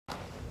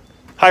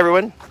Hi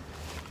everyone.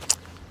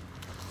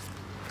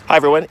 Hi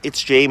everyone,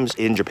 it's James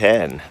in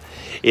Japan.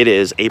 It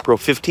is April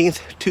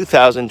 15th,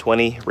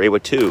 2020,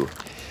 Reiwa 2.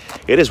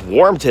 It is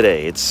warm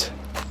today. It's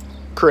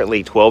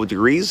currently 12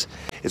 degrees.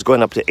 It's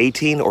going up to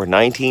 18 or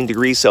 19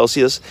 degrees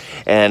Celsius.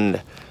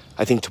 And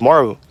I think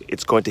tomorrow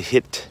it's going to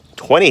hit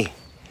 20.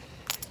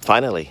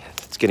 Finally,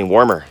 it's getting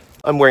warmer.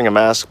 I'm wearing a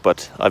mask,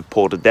 but I've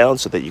pulled it down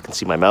so that you can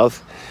see my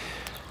mouth.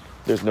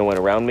 There's no one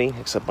around me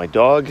except my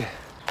dog.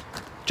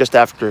 Just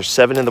after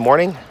 7 in the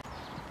morning.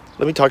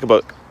 Let me talk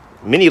about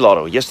mini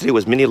lotto. Yesterday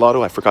was mini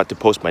lotto. I forgot to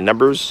post my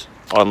numbers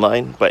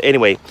online. But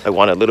anyway, I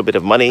won a little bit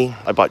of money.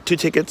 I bought 2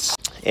 tickets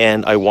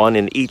and I won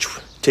in each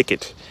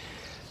ticket,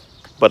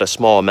 but a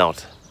small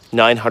amount,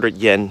 900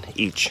 yen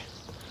each.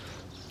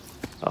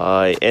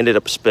 I ended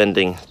up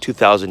spending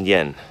 2,000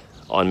 yen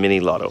on mini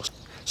lottos.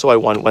 So I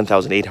won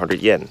 1,800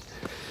 yen.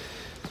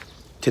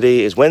 Today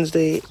is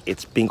Wednesday.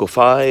 It's bingo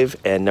 5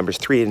 and numbers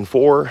 3 and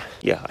 4.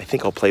 Yeah, I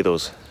think I'll play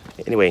those.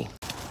 Anyway.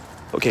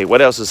 Okay,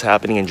 what else is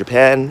happening in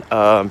Japan?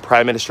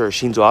 Prime Minister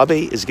Shinzo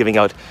Abe is giving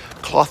out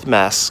cloth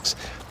masks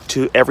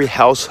to every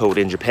household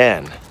in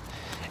Japan.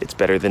 It's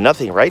better than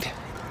nothing, right?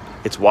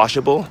 It's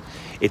washable,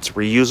 it's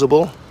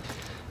reusable.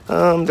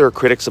 There are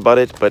critics about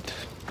it, but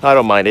I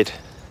don't mind it.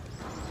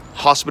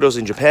 Hospitals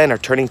in Japan are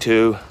turning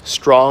to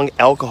strong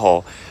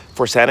alcohol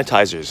for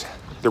sanitizers.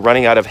 They're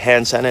running out of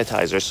hand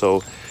sanitizer,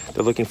 so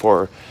they're looking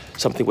for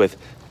something with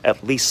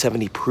at least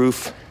 70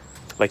 proof,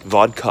 like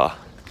vodka,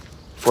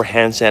 for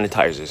hand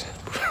sanitizers.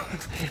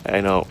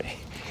 I know,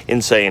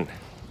 insane.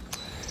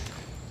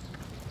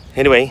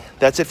 Anyway,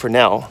 that's it for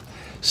now.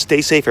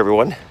 Stay safe,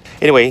 everyone.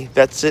 Anyway,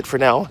 that's it for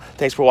now.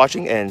 Thanks for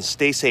watching and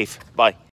stay safe. Bye.